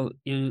how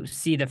you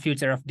see the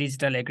future of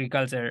digital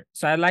agriculture.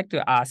 So I'd like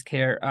to ask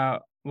here,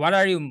 what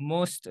are you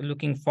most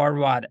looking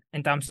forward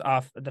in terms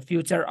of the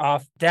future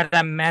of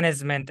data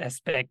management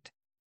aspect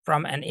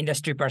from an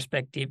industry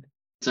perspective?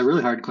 It's a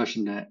really hard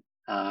question to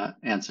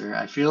answer.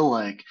 I feel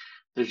like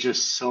there's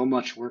just so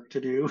much work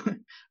to do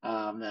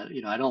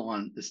that, I don't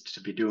want this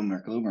to be doom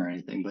or gloom or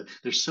anything, but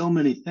there's so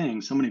many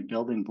things, so many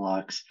building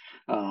blocks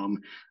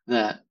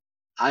that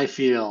I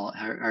feel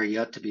are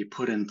yet to be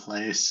put in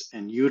place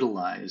and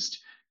utilized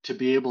to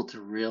be able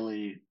to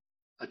really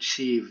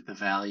achieve the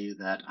value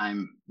that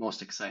I'm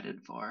most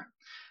excited for.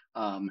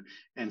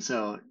 And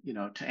so,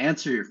 to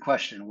answer your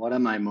question, what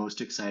am I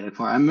most excited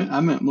for?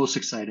 I'm most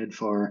excited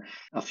for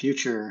a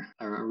future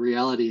or a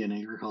reality in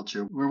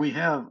agriculture where we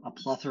have a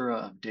plethora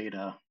of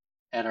data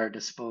at our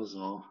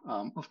disposal.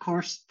 Of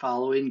course,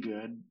 following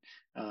good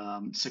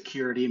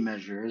security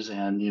measures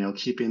and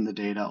keeping the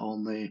data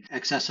only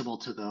accessible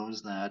to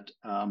those that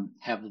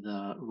have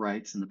the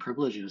rights and the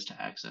privileges to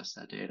access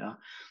that data.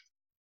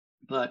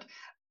 But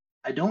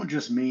I don't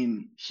just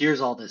mean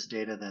here's all this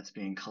data that's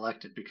being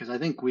collected, because I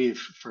think we've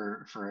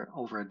for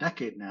over a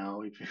decade now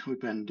we've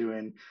been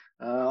doing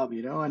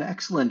an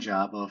excellent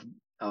job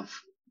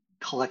of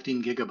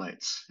collecting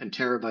gigabytes and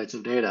terabytes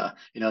of data.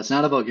 It's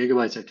not about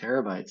gigabytes or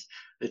terabytes.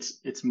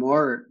 It's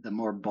more the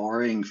more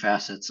boring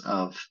facets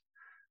of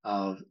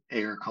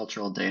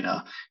agricultural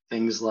data,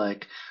 things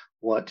like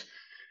what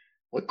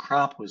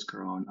crop was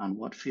grown on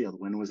what field,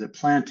 when was it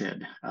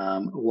planted,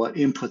 what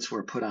inputs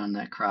were put on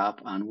that crop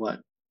on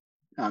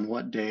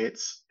what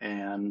dates,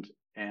 and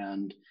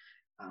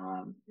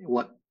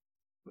what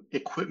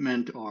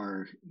equipment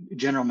or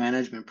general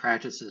management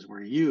practices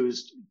were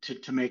used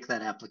to make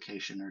that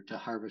application or to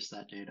harvest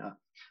that data,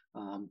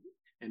 and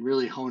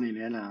really honing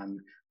in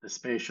on the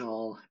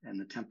spatial and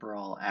the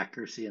temporal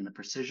accuracy and the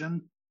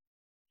precision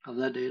of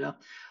that data.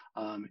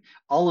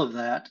 All of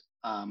that,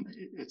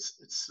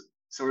 it's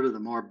sort of the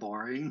more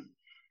boring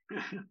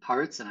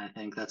parts, and I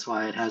think that's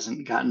why it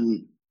hasn't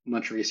gotten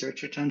much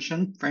research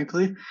attention,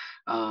 frankly.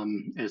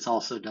 It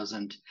also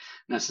doesn't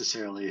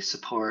necessarily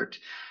support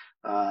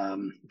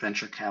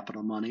venture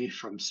capital money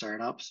from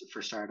startups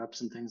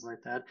and things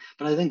like that.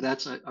 But I think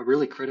that's a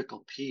really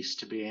critical piece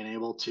to being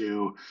able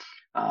to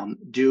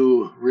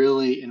do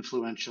really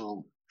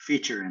influential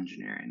feature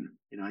engineering.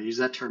 I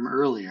used that term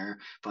earlier,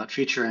 but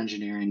feature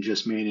engineering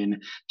just meaning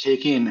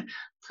taking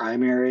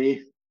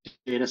primary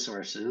data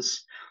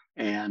sources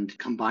and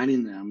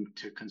combining them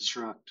to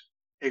construct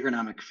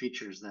agronomic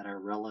features that are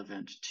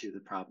relevant to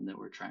the problem that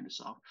we're trying to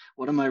solve.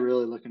 What am I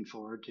really looking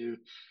forward to?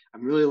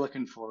 I'm really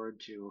looking forward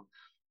to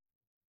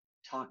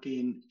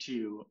talking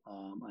to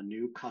a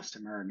new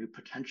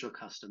potential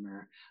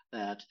customer,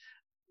 that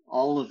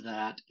all of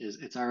that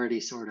it's already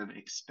sort of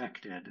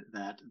expected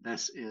that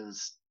this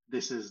is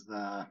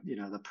the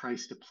the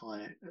price to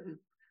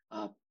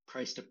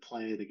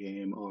play the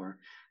game, or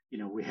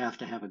we have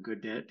to have a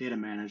good data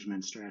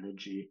management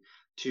strategy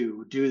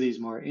to do these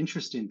more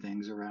interesting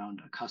things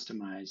around a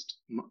customized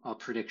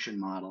prediction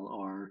model,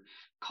 or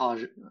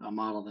a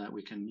model that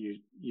we can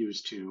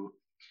use to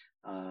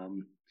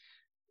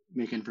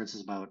make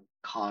inferences about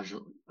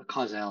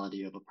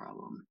causality of a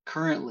problem.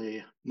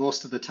 Currently,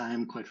 most of the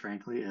time, quite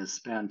frankly, is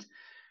spent,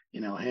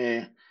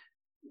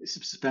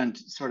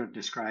 sort of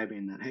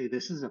describing that, hey,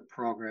 this is a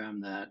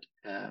program that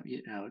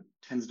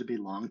tends to be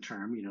long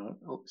term,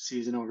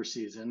 season over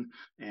season,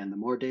 and the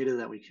more data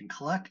that we can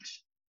collect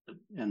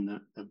and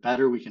the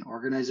better we can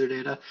organize our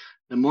data,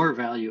 the more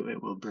value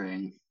it will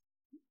bring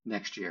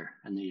next year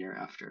and the year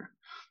after.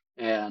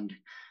 And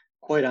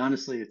quite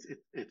honestly,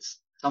 it's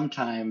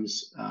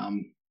sometimes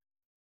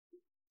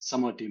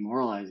somewhat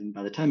demoralizing.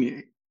 By the time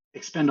you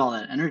expend all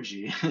that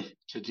energy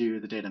to do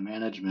the data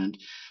management,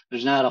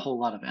 there's not a whole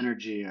lot of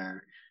energy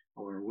or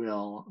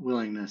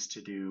willingness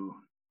to do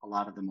a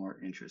lot of the more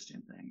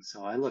interesting things.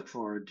 So I look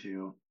forward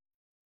to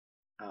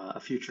a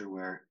future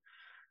where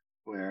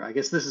I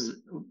guess this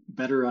is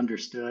better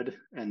understood,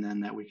 and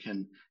then that we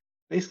can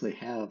basically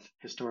have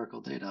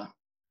historical data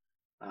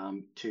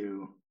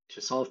to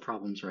solve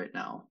problems right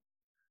now,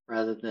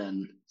 rather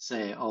than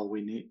say, oh,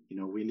 we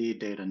need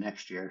data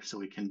next year so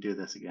we can do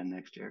this again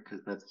next year,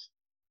 because that's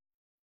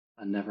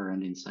a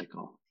never-ending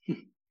cycle.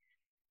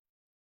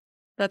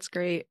 That's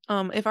great.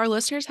 If our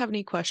listeners have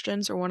any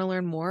questions or want to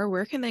learn more,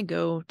 where can they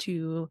go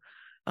to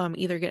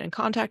either get in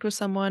contact with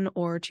someone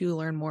or to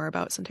learn more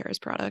about Sentera's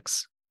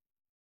products?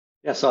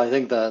 Yeah, so I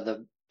think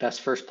the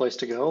best first place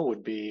to go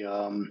would be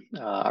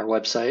our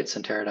website,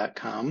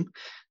 Sentera.com,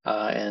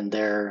 and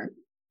there,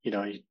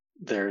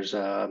 there's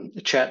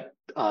chat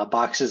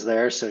boxes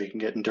there, so you can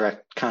get in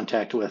direct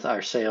contact with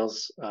our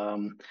sales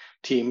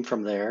team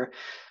from there.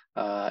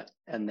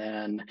 And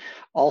then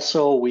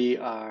also we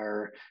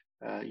are,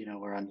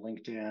 we're on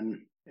LinkedIn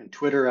and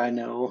Twitter, I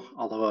know,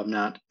 although I'm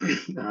not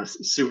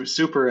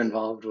super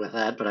involved with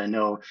that, but I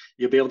know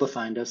you'll be able to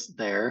find us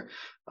there.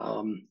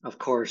 Of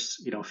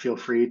course, feel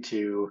free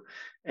to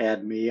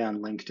add me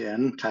on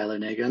LinkedIn, Tyler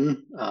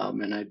Nigon,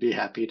 and I'd be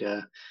happy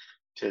to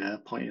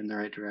point you in the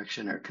right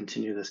direction or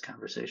continue this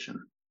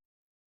conversation.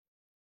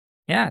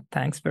 Yeah,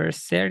 thanks for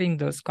sharing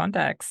those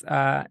contacts.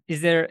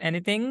 Is there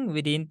anything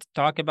we didn't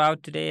talk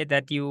about today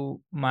that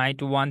you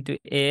might want to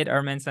add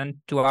or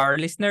mention to our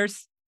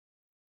listeners?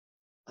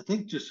 I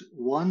think just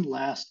one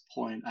last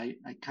point. I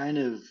kind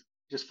of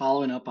just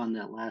following up on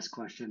that last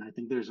question. I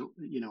think there's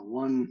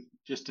one,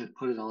 just to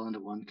put it all into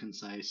one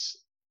concise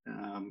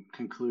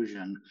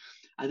conclusion.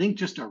 I think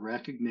just a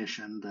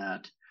recognition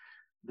that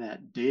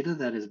data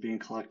that is being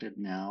collected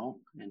now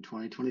in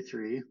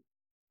 2023,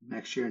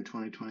 next year in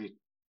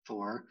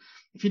 2024,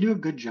 if you do a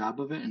good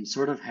job of it and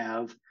sort of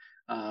have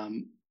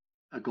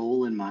a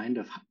goal in mind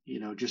of,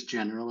 just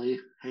generally,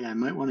 hey, I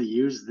might want to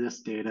use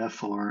this data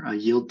for a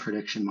yield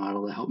prediction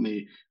model to help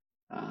me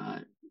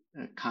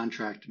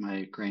contract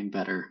my grain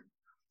better,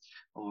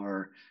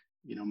 or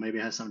maybe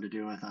it has something to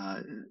do with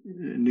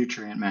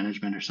nutrient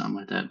management or something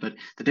like that. But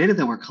the data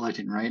that we're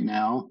collecting right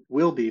now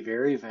will be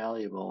very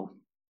valuable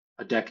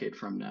a decade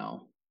from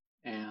now.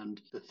 And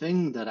the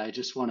thing that I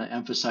just want to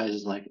emphasize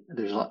is, like,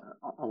 there's a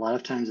lot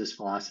of times this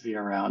philosophy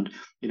around,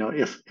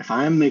 if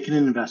I'm making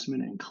an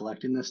investment in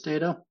collecting this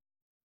data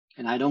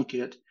and I don't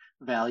get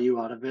value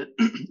out of it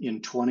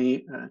in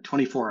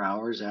 24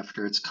 hours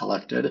after it's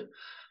collected,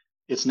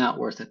 it's not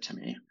worth it to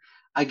me.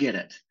 I get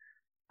it.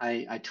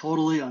 I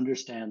totally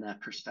understand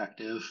that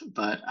perspective,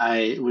 but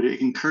I would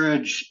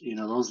encourage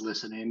those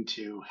listening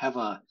to have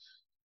a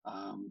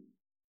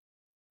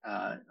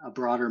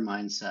broader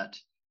mindset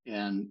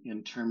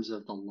in terms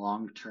of the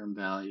long-term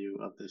value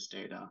of this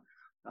data.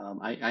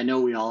 I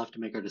know we all have to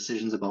make our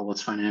decisions about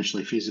what's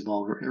financially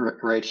feasible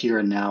right here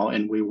and now,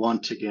 and we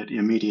want to get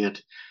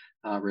immediate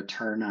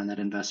return on that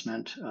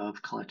investment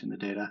of collecting the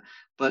data.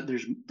 But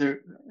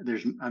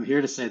I'm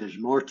here to say there's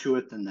more to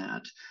it than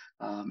that,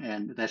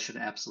 and that should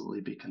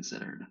absolutely be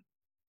considered.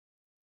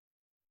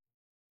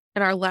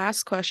 And our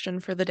last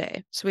question for the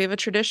day. So we have a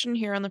tradition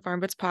here on the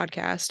FarmBits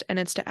podcast, and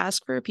it's to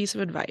ask for a piece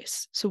of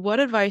advice. So what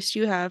advice do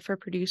you have for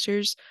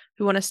producers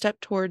who want to step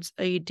towards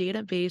a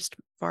data-based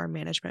farm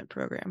management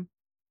program?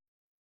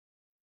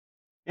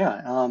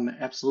 Yeah,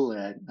 absolutely.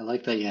 I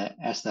like that you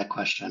asked that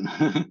question.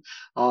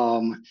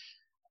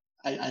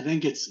 I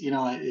think it's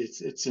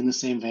it's in the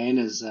same vein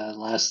as the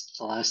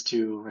last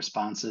two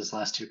responses,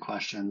 last two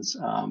questions,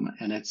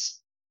 and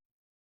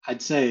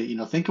I'd say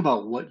think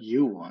about what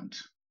you want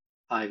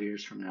 5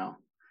 years from now,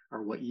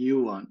 or what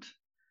you want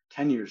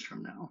 10 years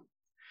from now,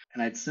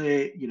 and I'd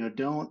say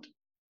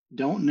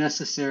don't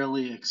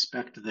necessarily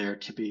expect there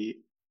to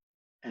be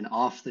an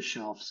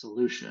off-the-shelf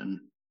solution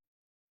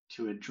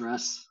to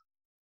address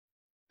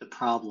the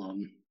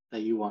problem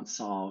that you want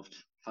solved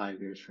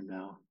 5 years from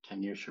now,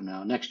 10 years from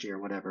now, next year,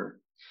 whatever.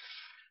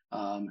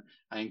 I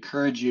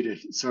encourage you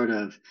to sort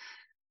of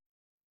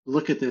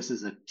look at this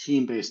as a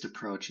team-based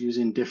approach,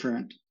 using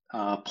different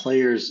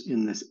players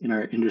in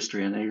our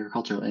industry, in the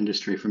agricultural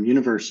industry, from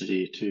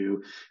university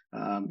to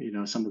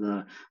some of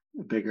the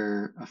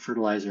bigger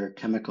fertilizer,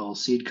 chemical,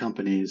 seed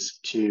companies,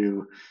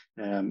 to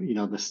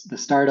the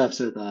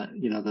startups, or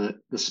the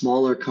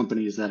smaller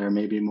companies that are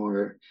maybe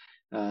more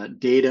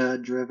data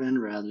driven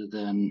rather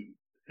than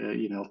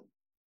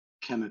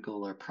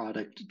chemical or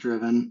product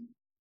driven,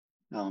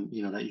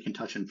 that you can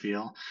touch and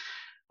feel,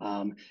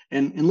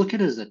 and look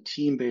at it as a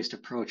team-based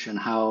approach, and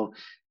how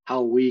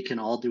we can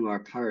all do our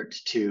part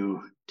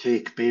to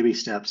take baby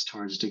steps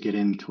towards to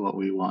getting to what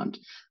we want.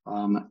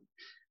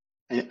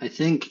 I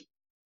think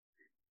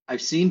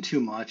I've seen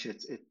too much.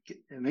 It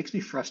makes me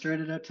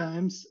frustrated at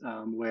times,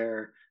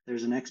 where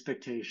there's an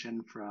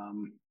expectation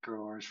from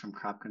growers, from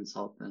crop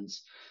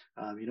consultants,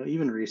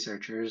 even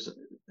researchers,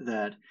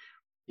 that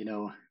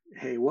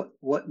hey,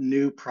 what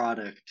new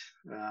product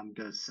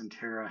does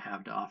Sentera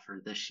have to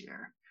offer this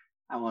year?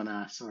 I want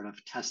to sort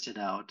of test it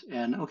out.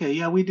 And okay,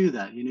 yeah, we do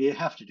that. You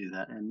have to do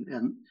that.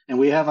 And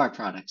we have our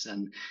products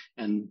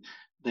and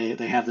they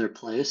have their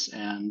place,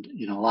 and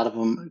a lot of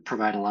them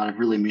provide a lot of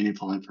really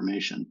meaningful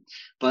information.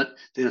 But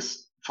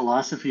this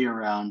philosophy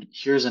around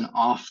here's an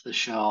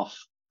off-the-shelf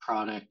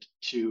product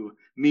to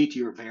meet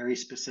your very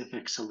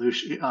specific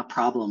solution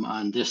problem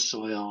on this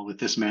soil with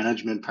this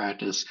management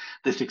practice,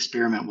 this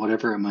experiment,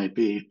 whatever it might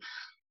be,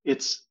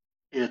 it's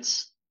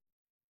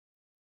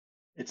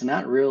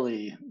not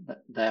really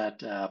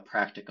that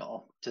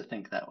practical to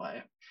think that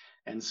way.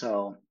 And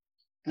so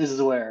this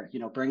is where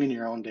bringing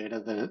your own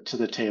data to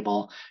the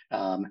table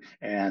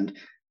and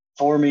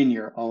forming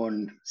your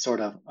own sort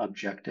of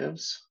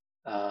objectives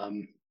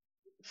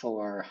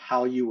for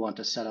how you want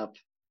to set up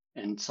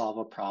and solve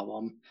a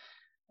problem,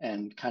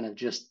 and kind of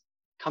just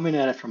coming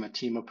at it from a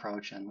team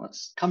approach, and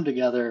let's come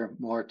together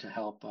more to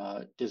help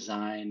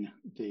design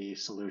the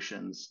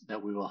solutions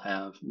that we will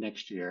have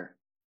next year,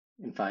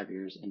 in 5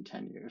 years, in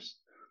 10 years.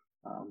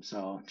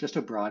 So just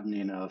a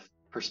broadening of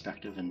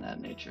perspective in that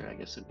nature, I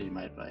guess, would be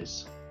my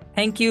advice.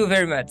 Thank you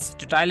very much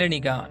to Tyler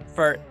Nigon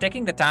for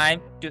taking the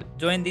time to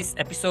join this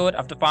episode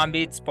of the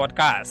FarmBits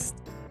podcast.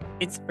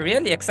 It's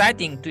really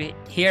exciting to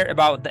hear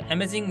about the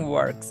amazing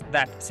works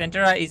that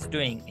Sentera is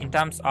doing in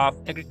terms of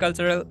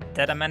agricultural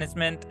data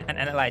management and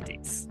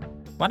analytics.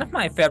 One of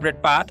my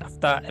favorite parts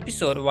of the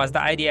episode was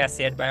the idea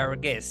shared by our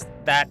guest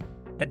that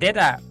the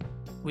data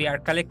we are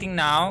collecting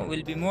now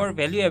will be more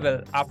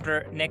valuable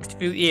after next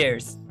few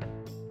years.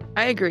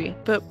 I agree,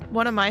 but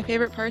one of my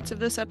favorite parts of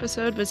this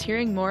episode was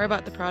hearing more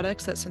about the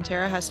products that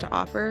Sentera has to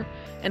offer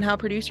and how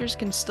producers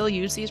can still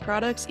use these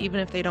products even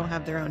if they don't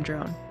have their own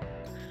drone.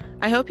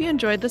 I hope you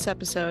enjoyed this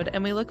episode,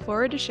 and we look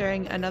forward to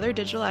sharing another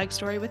digital ag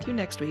story with you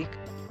next week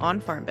on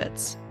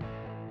FarmBits.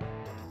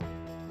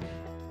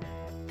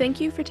 Thank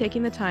you for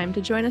taking the time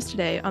to join us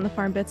today on the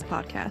FarmBits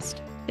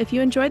podcast. If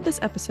you enjoyed this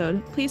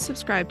episode, please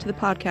subscribe to the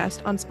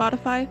podcast on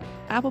Spotify,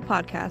 Apple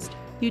Podcast,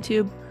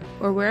 YouTube,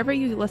 or wherever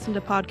you listen to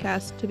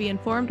podcasts to be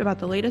informed about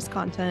the latest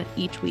content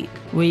each week.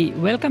 We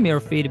welcome your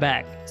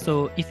feedback,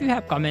 so if you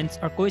have comments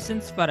or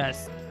questions for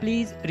us,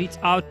 please reach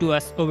out to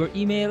us over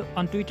email,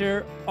 on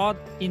Twitter, or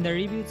in the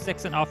reviews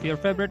section of your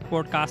favorite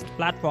podcast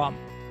platform.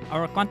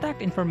 Our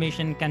contact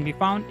information can be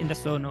found in the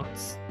show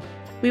notes.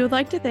 We would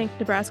like to thank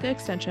Nebraska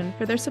Extension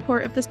for their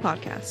support of this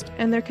podcast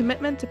and their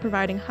commitment to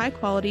providing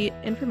high-quality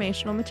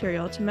informational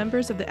material to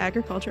members of the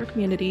agriculture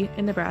community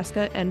in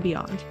Nebraska and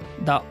beyond.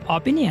 The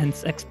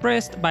opinions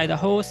expressed by the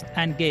host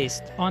and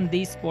guest on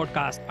this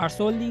podcast are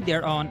solely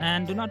their own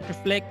and do not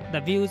reflect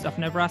the views of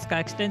Nebraska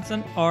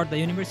Extension or the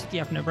University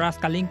of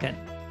Nebraska-Lincoln.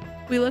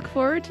 We look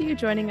forward to you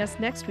joining us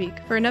next week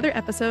for another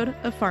episode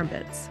of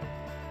FarmBits.